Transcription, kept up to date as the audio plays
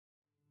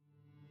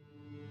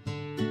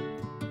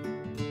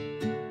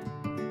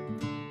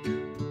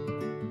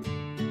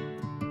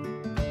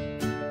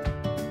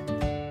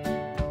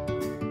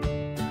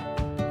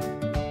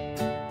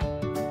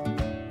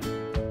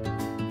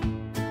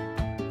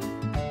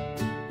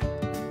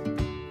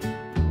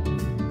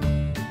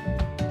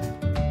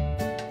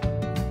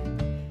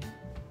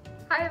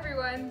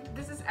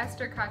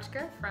Esther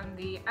Kochka from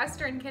the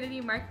Esther and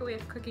Kennedy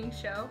Microwave Cooking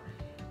Show.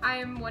 I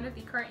am one of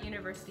the current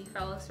university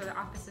fellows for the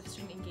Office of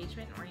Student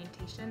Engagement and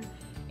Orientation,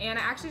 and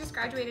I actually just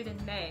graduated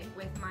in May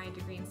with my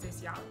degree in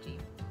sociology.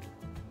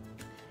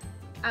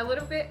 A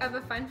little bit of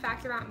a fun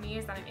fact about me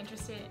is that I'm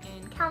interested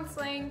in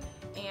counseling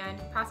and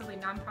possibly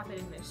nonprofit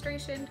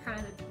administration, kind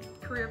of the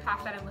career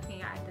path that I'm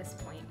looking at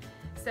this point.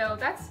 So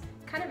that's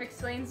kind of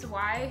explains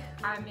why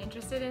I'm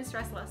interested in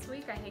Stress Less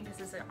Week. I think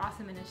this is an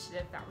awesome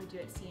initiative that we do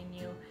at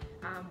CNU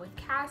with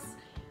Cass,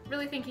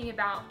 really thinking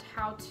about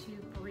how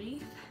to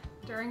breathe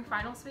during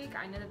finals week.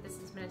 I know that this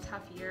has been a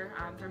tough year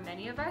for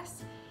many of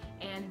us,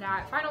 and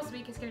that finals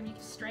week is going to be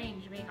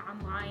strange, being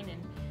online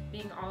and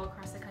being all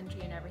across the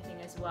country and everything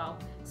as well.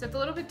 So it's a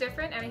little bit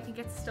different, and I think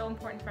it's still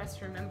important for us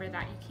to remember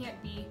that you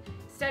can't be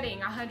studying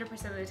 100%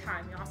 of the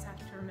time. You also have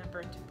to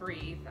remember to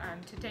breathe,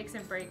 to take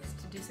some breaks,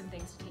 to do some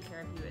things to take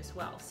care of you as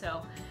well.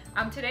 So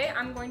today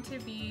I'm going to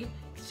be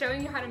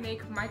showing you how to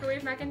make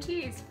microwave mac and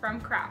cheese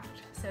from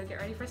Kraft. So get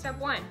ready for step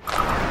one.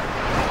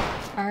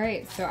 All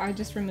right, so I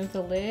just removed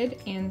the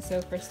lid, and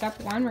so for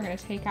step one, we're gonna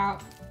take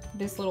out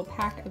this little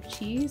pack of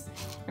cheese,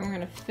 and we're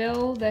gonna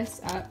fill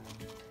this up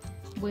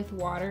with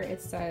water.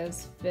 It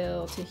says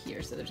fill to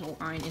here, so there's a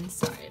line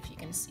inside if you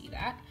can see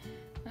that.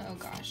 Oh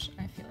gosh,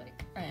 I feel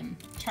like I'm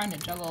trying to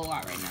juggle a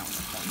lot right now with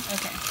the phone.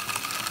 Okay,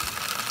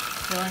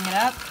 filling it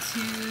up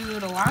to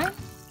the line.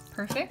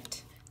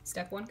 Perfect.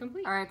 Step one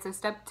complete. All right, so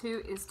step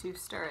two is to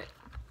stir it.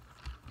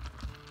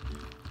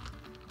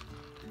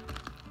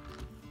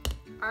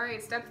 All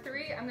right, step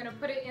three, I'm gonna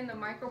put it in the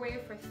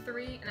microwave for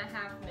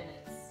 3.5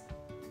 minutes.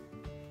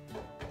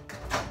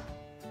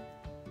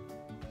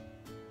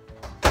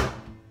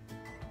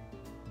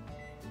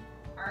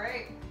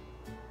 Alright,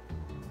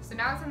 so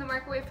now it's in the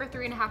microwave for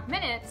 3.5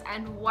 minutes,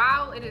 and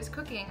while it is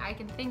cooking, I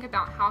can think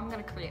about how I'm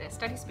going to create a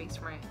study space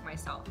for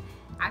myself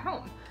at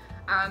home.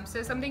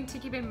 So something to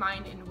keep in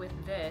mind with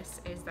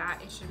this is that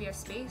it should be a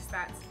space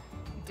that's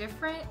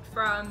different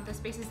from the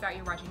spaces that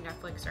you're watching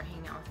Netflix or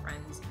hanging out with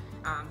friends,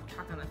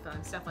 talking on the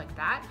phone, stuff like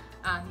that.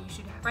 You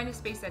should find a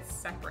space that's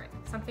separate,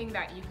 something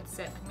that you could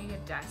sit, like maybe a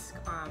desk,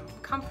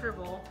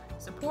 comfortable,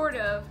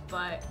 supportive,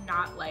 but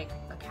not like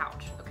a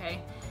couch,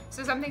 okay?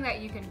 So something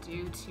that you can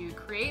do to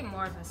create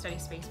more of a study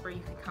space where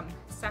you can come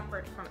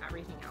separate from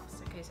everything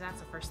else, okay? So that's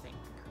the first thing,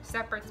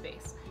 separate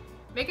space.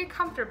 Make it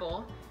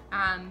comfortable,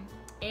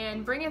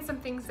 and bring in some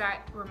things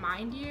that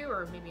remind you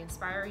or maybe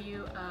inspire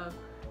you of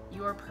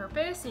your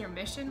purpose and your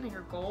mission and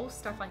your goals,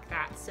 stuff like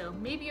that. So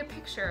maybe a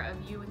picture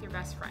of you with your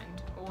best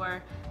friend,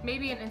 or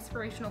maybe an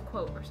inspirational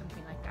quote or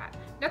something like that.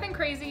 Nothing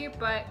crazy,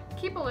 but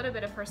keep a little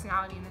bit of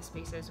personality in the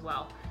space as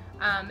well.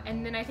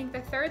 And then I think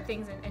the third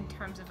thing in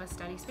terms of a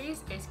study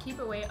space is keep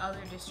away other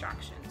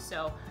distractions.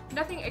 So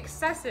nothing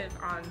excessive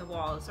on the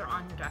walls or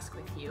on your desk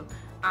with you.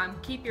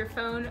 Keep your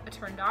phone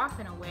turned off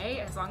and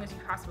away as long as you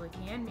possibly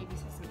can. Maybe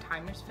set some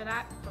timers for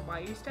that for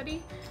while you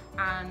study.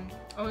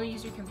 Only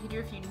use your computer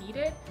if you need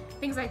it.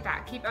 Things like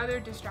that. Keep other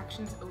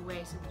distractions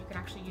away so that you can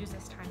actually use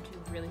this time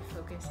to really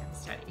focus and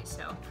study.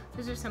 So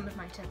those are some of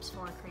my tips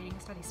for creating a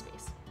study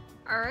space.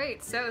 All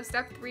right, so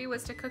step three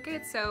was to cook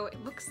it. So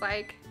it looks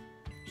like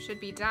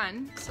should be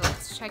done, so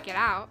let's check it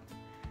out.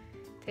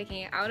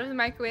 Taking it out of the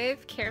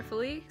microwave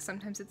carefully.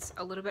 Sometimes it's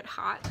a little bit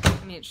hot.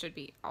 I mean, it should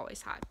be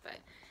always hot, but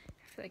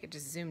I feel like it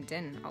just zoomed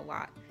in a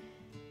lot.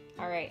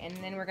 All right, and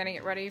then we're gonna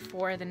get ready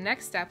for the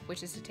next step,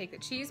 which is to take the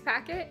cheese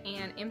packet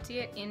and empty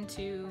it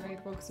into... All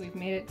right, folks, we've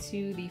made it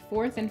to the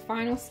fourth and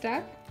final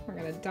step. We're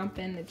gonna dump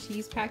in the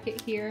cheese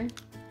packet here.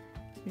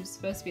 There's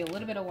supposed to be a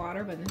little bit of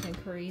water, but nothing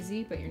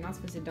crazy, but you're not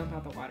supposed to dump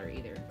out the water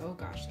either. Oh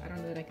gosh, I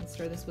don't know that I can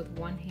stir this with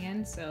one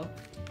hand, so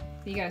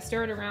you gotta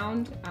stir it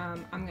around.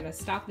 I'm gonna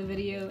stop the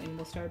video and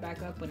we'll start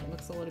back up when it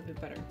looks a little bit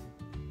better.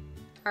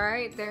 All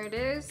right, there it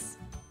is,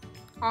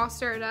 all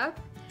stirred up.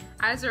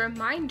 As a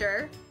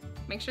reminder,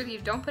 make sure that you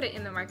don't put it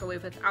in the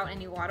microwave without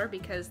any water,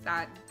 because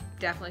that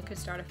definitely could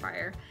start a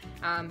fire.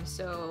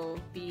 So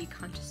be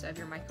conscious of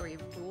your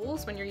microwave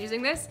rules when you're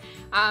using this.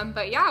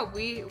 But yeah,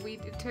 we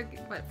took,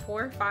 what,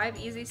 4 or 5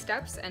 easy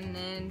steps, and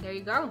then there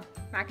you go,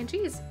 mac and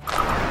cheese.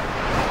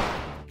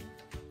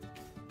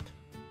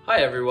 Hi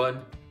everyone.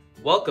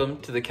 Welcome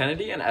to the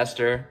Kennedy and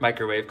Esther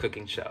Microwave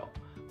Cooking Show.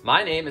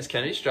 My name is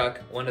Kennedy Struck,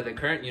 one of the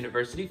current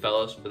university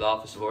fellows for the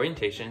Office of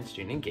Orientation and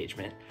Student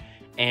Engagement.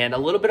 And a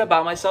little bit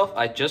about myself,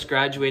 I just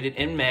graduated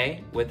in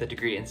May with a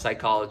degree in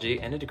psychology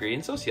and a degree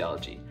in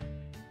sociology.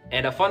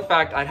 And a fun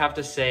fact, I'd have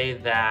to say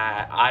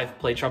that I've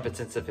played trumpet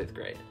since the 5th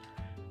grade.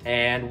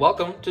 And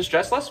welcome to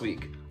Stress Less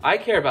Week. I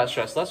care about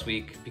Stress Less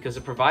Week because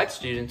it provides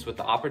students with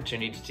the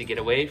opportunity to get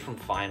away from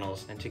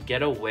finals and to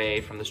get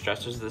away from the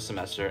stressors of the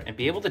semester and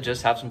be able to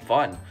just have some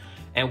fun.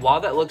 And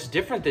while that looks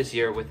different this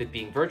year with it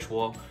being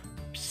virtual,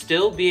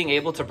 still being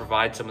able to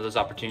provide some of those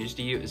opportunities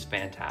to you is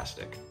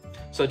fantastic.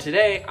 So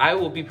today, I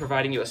will be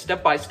providing you a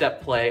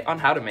step-by-step play on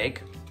how to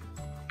make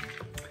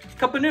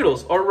cup of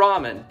noodles or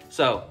ramen.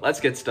 So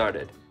let's get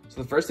started.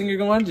 So the first thing you're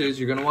going to want to do is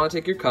you're going to want to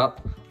take your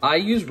cup. I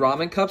use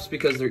ramen cups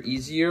because they're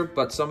easier,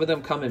 but some of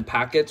them come in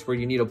packets where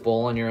you need a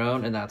bowl on your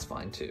own, and that's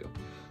fine too.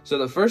 So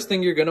the first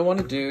thing you're gonna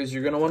wanna do is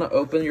you're gonna wanna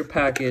open your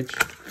package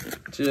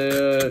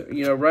to,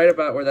 right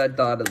about where that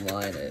dotted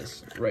line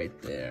is, right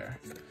there.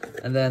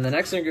 And then the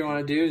next thing you're gonna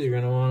wanna do is you're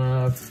gonna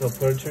wanna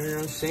turn your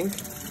own sink.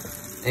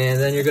 And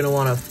then you're gonna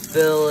wanna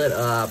fill it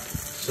up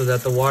so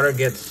that the water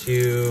gets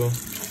to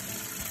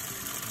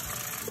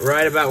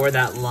right about where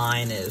that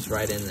line is,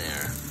 right in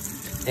there.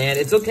 And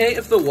it's okay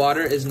if the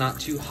water is not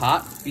too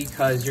hot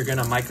because you're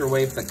gonna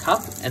microwave the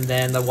cup and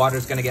then the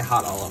water's gonna get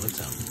hot all on its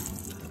own.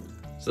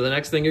 So the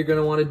next thing you're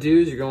gonna wanna do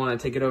is you're gonna wanna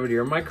take it over to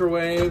your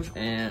microwave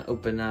and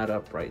open that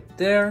up right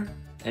there.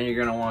 And you're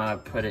gonna wanna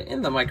put it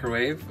in the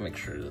microwave, make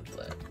sure that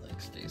the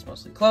stays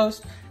mostly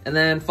closed. And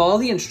then follow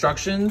the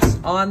instructions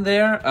on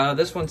there.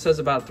 This one says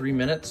about 3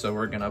 minutes, so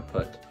we're gonna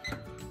put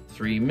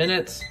 3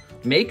 minutes.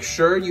 Make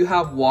sure you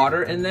have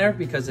water in there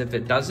because if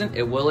it doesn't,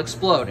 it will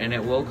explode and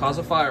it will cause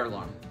a fire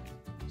alarm.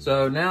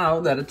 So now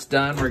that it's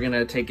done, we're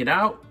gonna take it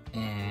out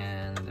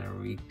and there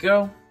we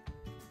go.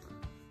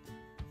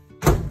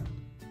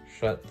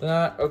 Shut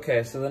that.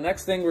 Okay, so the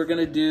next thing we're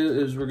gonna do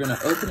is we're gonna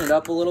open it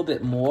up a little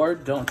bit more.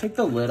 Don't take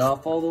the lid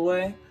off all the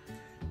way.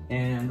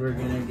 And we're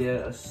gonna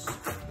get a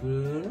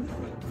spoon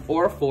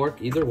or a fork,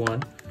 either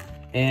one.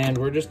 And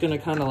we're just gonna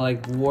kind of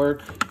like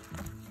work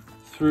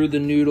through the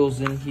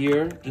noodles in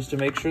here just to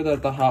make sure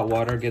that the hot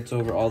water gets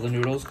over all the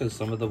noodles because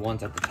some of the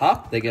ones at the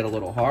top, they get a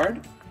little hard.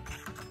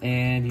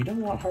 And you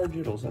don't want hard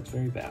noodles, that's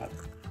very bad.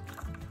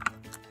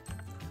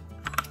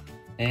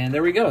 And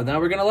there we go. Now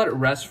we're gonna let it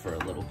rest for a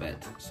little bit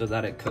so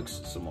that it cooks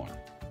some more.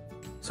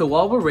 So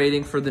while we're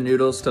waiting for the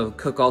noodles to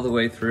cook all the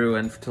way through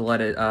and to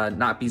let it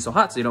not be so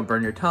hot so you don't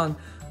burn your tongue,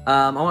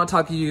 I wanna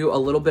talk to you a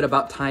little bit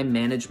about time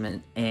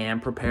management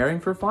and preparing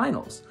for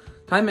finals.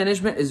 Time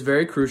management is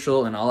very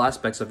crucial in all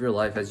aspects of your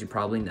life, as you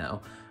probably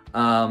know.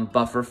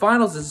 But for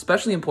finals, it's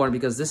especially important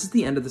because this is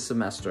the end of the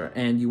semester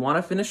and you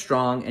wanna finish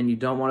strong and you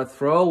don't wanna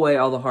throw away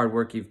all the hard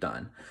work you've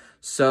done.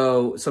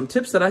 So some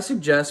tips that I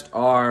suggest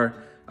are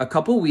a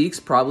couple weeks,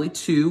 probably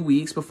 2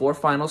 weeks before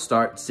finals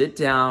start, sit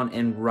down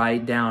and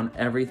write down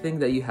everything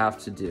that you have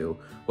to do,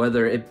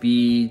 whether it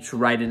be to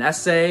write an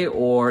essay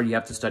or you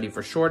have to study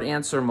for short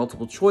answer,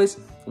 multiple choice,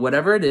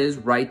 whatever it is,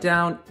 write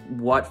down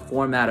what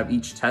format of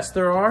each test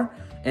there are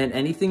and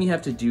anything you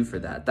have to do for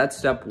that. That's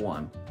step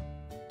one.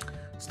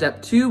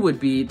 Step two would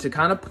be to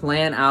kind of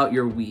plan out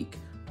your week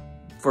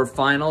for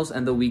finals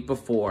and the week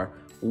before.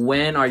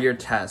 When are your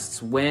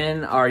tests?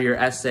 When are your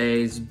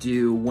essays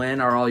due? When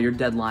are all your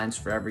deadlines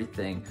for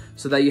everything?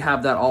 So that you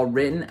have that all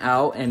written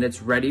out and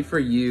it's ready for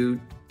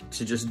you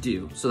to just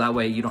do. So that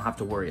way you don't have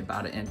to worry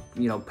about it and,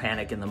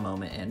 panic in the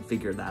moment and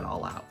figure that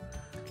all out.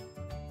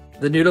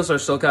 The noodles are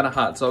still kind of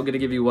hot, so I'm gonna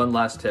give you one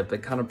last tip.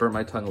 It kind of burnt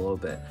my tongue a little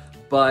bit.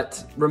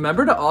 But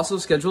remember to also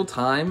schedule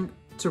time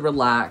to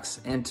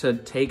relax and to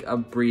take a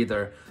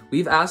breather.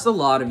 We've asked a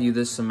lot of you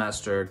this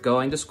semester,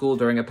 going to school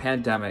during a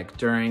pandemic,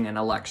 during an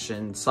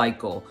election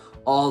cycle,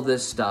 all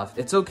this stuff.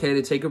 It's okay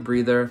to take a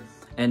breather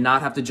and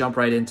not have to jump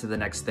right into the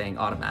next thing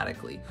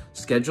automatically.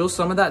 Schedule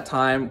some of that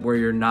time where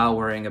you're not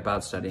worrying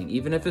about studying,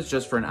 even if it's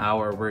just for an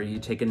hour where you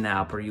take a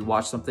nap or you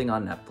watch something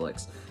on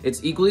Netflix.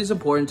 It's equally as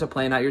important to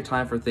plan out your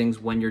time for things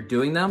when you're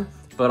doing them,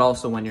 but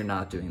also when you're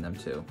not doing them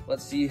too.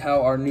 Let's see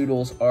how our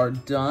noodles are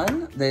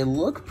done. They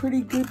look pretty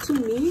good to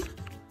me.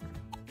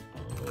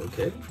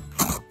 Okay.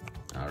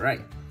 All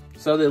right,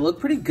 so they look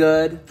pretty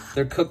good.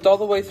 They're cooked all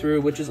the way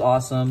through, which is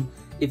awesome.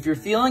 If you're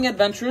feeling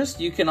adventurous,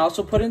 you can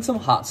also put in some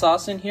hot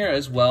sauce in here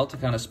as well to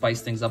kind of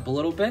spice things up a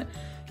little bit.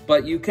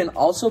 But you can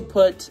also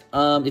put,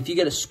 if you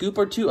get a scoop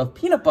or two of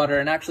peanut butter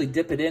and actually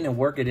dip it in and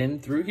work it in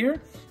through here,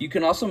 you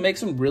can also make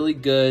some really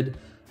good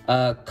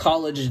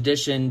college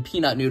edition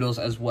peanut noodles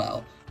as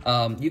well.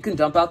 You can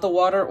dump out the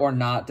water or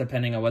not,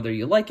 depending on whether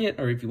you like it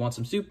or if you want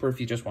some soup or if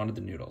you just wanted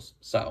the noodles.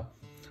 So.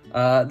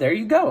 There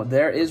you go.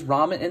 There is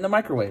ramen in the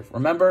microwave.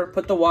 Remember,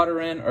 put the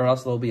water in or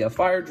else there'll be a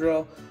fire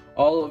drill.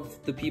 All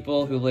of the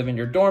people who live in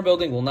your dorm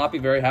building will not be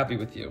very happy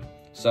with you.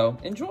 So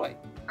enjoy.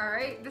 All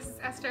right, this is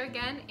Esther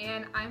again,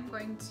 and I'm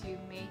going to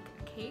make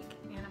a cake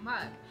and a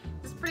mug.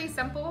 This is pretty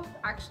simple,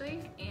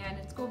 actually, and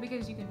it's cool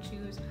because you can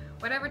choose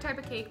whatever type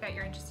of cake that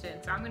you're interested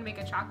in. So I'm gonna make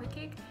a chocolate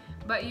cake,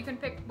 but you can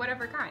pick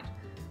whatever kind.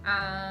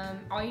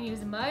 All you need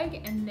is a mug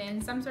and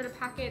then some sort of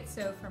packet,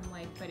 so from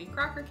like Betty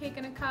Crocker cake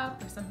in a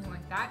cup or something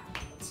like that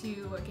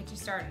to get you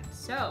started.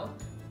 So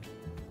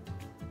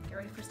get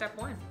ready for step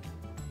one.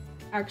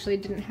 Actually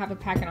didn't have a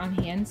packet on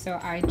hand, so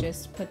I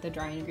just put the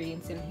dry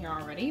ingredients in here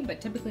already,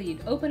 but typically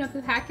you'd open up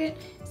the packet.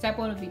 Step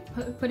one would be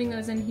putting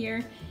those in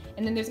here,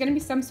 and then there's going to be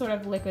some sort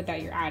of liquid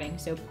that you're adding,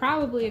 so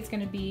probably it's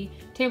going to be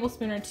a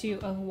tablespoon or two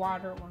of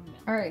water or milk.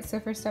 All right, so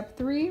for step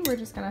three, we're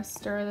just going to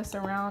stir this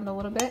around a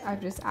little bit.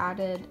 I've just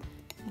added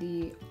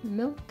the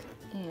milk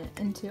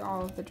into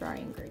all of the dry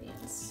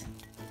ingredients.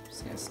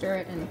 Just gonna stir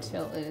it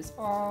until it is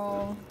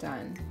all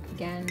done.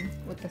 Again,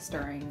 with the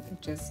stirring,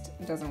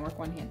 it doesn't work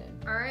one-handed.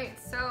 All right,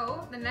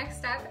 so the next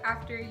step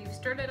after you've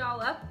stirred it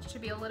all up, it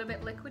should be a little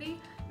bit liquidy.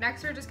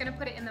 Next, we're just gonna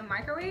put it in the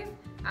microwave.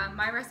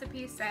 My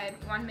recipe said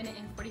 1 minute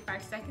and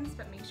 45 seconds,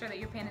 but make sure that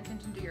you're paying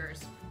attention to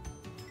yours.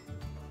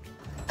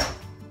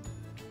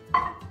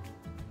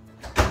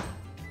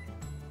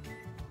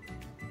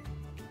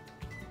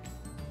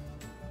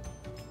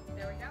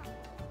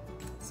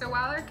 So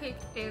while our cake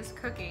is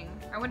cooking,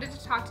 I wanted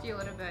to talk to you a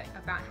little bit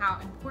about how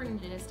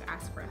important it is to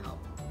ask for help.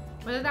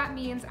 Whether that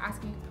means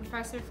asking a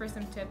professor for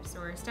some tips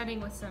or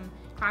studying with some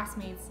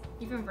classmates,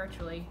 even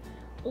virtually,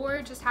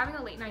 or just having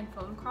a late night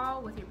phone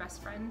call with your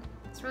best friend,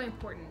 it's really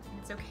important, and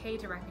it's okay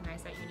to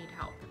recognize that you need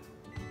help.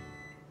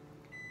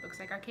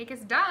 Looks like our cake is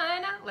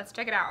done. Let's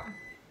check it out.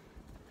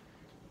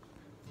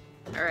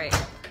 All right.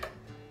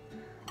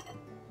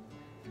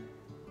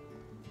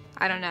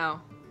 I don't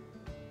know.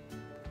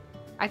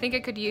 I think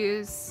it could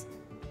use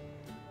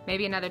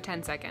maybe another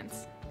 10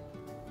 seconds.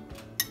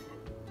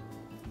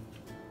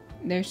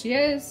 There she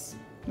is.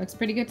 Looks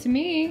pretty good to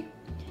me.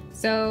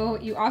 So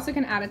you also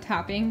can add a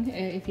topping.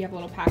 If you have a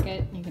little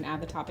packet, you can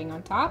add the topping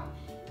on top.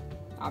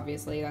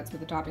 Obviously, that's what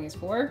the topping is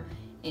for.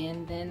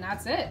 And then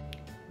that's it.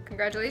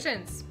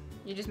 Congratulations.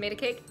 You just made a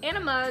cake and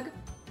a mug.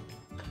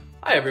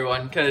 Hi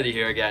everyone, Kennedy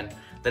here again.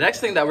 The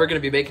next thing that we're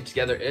gonna be making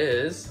together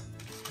is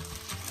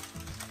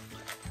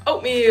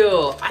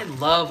oatmeal. I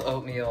love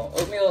oatmeal.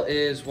 Oatmeal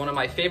is one of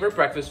my favorite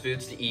breakfast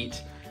foods to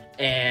eat,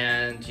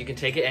 and you can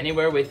take it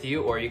anywhere with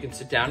you, or you can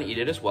sit down and eat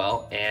it as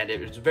well, and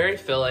it's very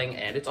filling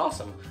and it's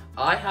awesome.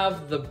 I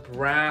have the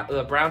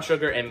brown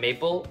sugar and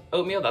maple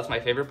oatmeal. That's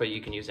my favorite, but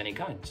you can use any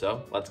kind.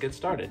 So let's get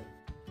started.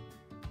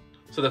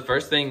 So the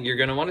first thing you're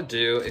gonna wanna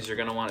do is you're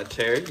gonna wanna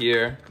tear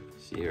here.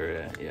 See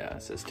here, yeah,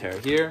 it says tear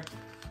here.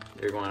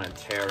 You're going to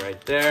tear right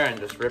there and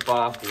just rip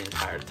off the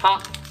entire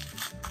top.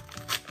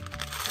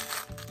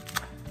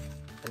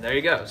 And there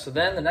you go. So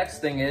then the next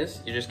thing is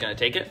you're just going to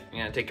take it,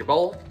 you're going to take your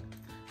bowl,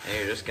 and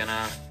you're just going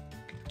to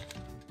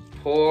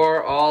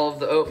pour all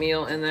of the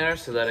oatmeal in there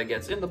so that it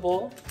gets in the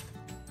bowl.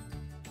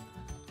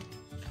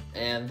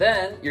 And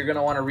then you're going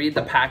to want to read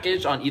the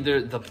package on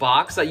either the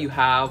box that you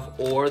have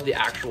or the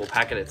actual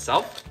packet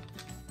itself.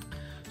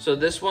 So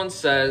this one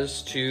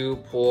says to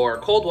pour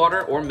cold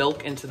water or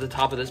milk into the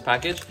top of this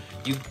package.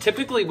 You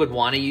typically would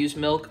want to use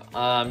milk.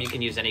 You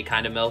can use any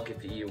kind of milk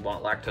if you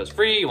want lactose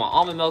free, you want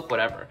almond milk,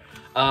 whatever.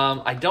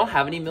 I don't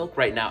have any milk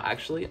right now,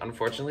 actually,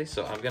 unfortunately,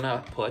 so I'm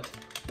gonna put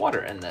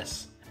water in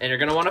this. And you're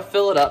gonna want to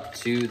fill it up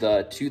to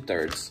the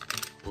 2/3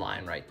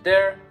 line right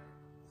there.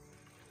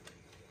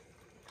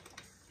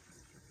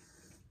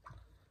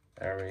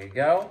 There we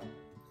go.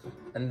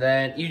 And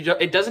then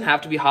it doesn't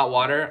have to be hot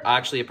water.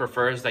 Actually, it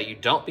prefers that you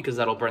don't, because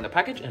that'll burn the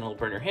package and it'll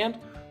burn your hand.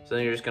 So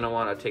then you're just gonna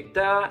wanna take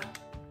that,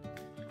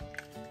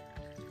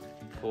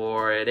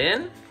 pour it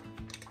in,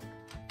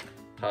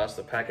 toss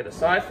the packet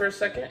aside for a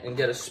second and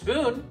get a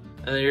spoon.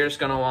 And then you're just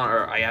gonna want,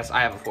 or I guess I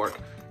have a fork,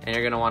 and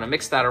you're gonna wanna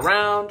mix that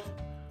around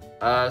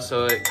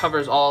so it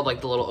covers all like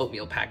the little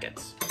oatmeal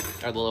packets,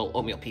 or the little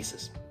oatmeal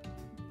pieces.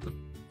 The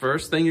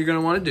first thing you're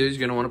gonna wanna do is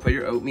you're gonna wanna put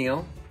your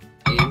oatmeal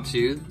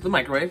into the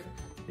microwave.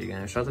 You're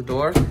gonna shut the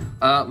door.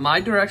 My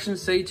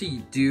directions say to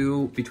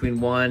do between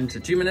 1 to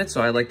 2 minutes,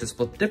 so I like to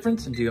split the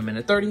difference and do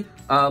 1:30.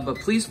 But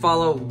please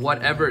follow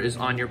whatever is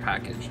on your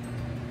package.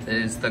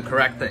 Is the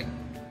correct thing.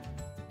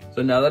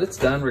 So now that it's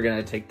done, we're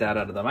gonna take that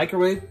out of the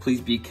microwave.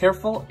 Please be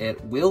careful,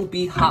 it will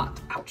be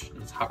hot. Ouch,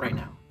 it's hot right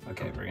now.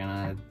 Okay, we're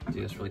gonna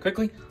do this really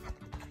quickly.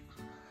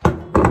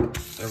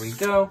 There we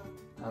go,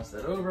 pass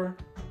that over.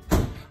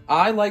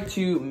 I like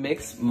to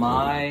mix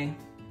my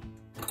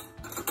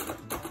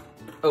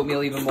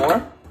oatmeal even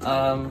more,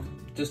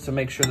 just to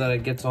make sure that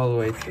it gets all the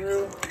way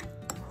through.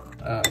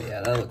 Oh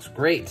yeah, that looks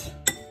great.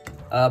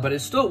 But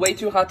it's still way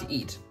too hot to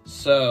eat,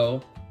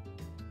 so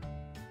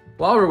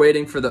while we're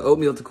waiting for the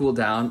oatmeal to cool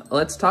down,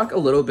 let's talk a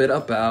little bit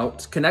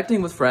about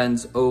connecting with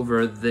friends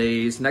over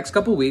these next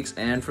couple weeks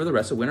and for the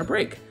rest of winter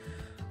break.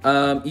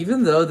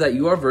 Even though that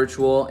you are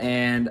virtual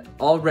and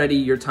already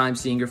your time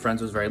seeing your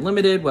friends was very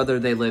limited, whether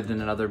they lived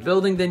in another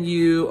building than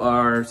you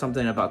or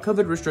something about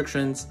COVID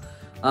restrictions,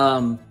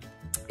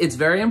 it's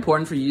very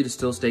important for you to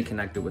still stay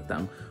connected with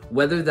them.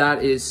 Whether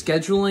that is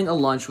scheduling a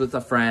lunch with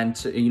a friend,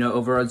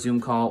 over a Zoom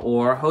call,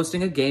 or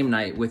hosting a game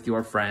night with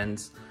your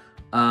friends.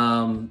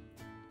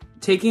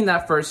 Taking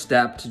that first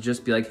step to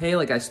just be like, hey,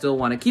 like I still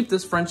want to keep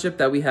this friendship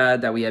that we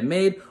had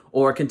made,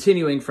 or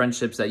continuing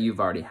friendships that you've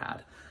already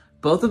had.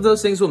 Both of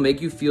those things will make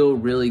you feel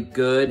really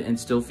good and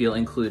still feel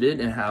included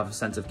and have a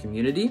sense of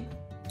community,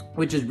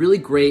 which is really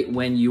great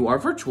when you are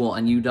virtual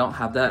and you don't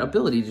have that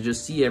ability to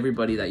just see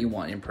everybody that you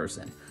want in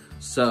person.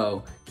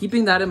 So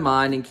keeping that in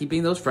mind and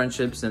keeping those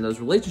friendships and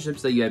those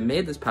relationships that you have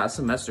made this past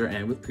semester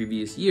and with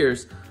previous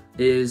years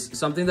is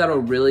something that will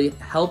really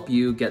help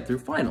you get through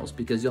finals,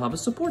 because you'll have a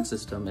support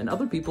system and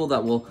other people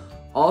that will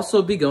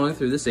also be going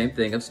through the same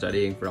thing of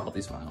studying for all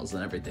these finals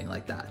and everything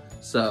like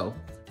that. So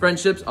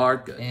friendships are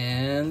good.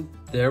 And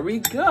there we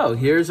go.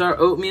 Here's our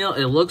oatmeal.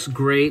 It looks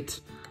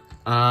great.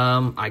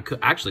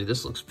 Actually,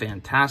 this looks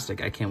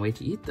fantastic. I can't wait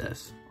to eat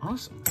this.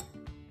 Awesome.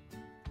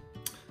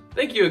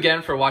 Thank you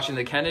again for watching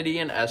the Kennedy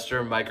and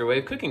Esther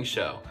Microwave Cooking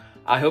Show.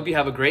 I hope you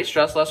have a great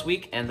stress last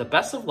week and the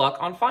best of luck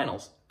on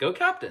finals. Go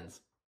Captains!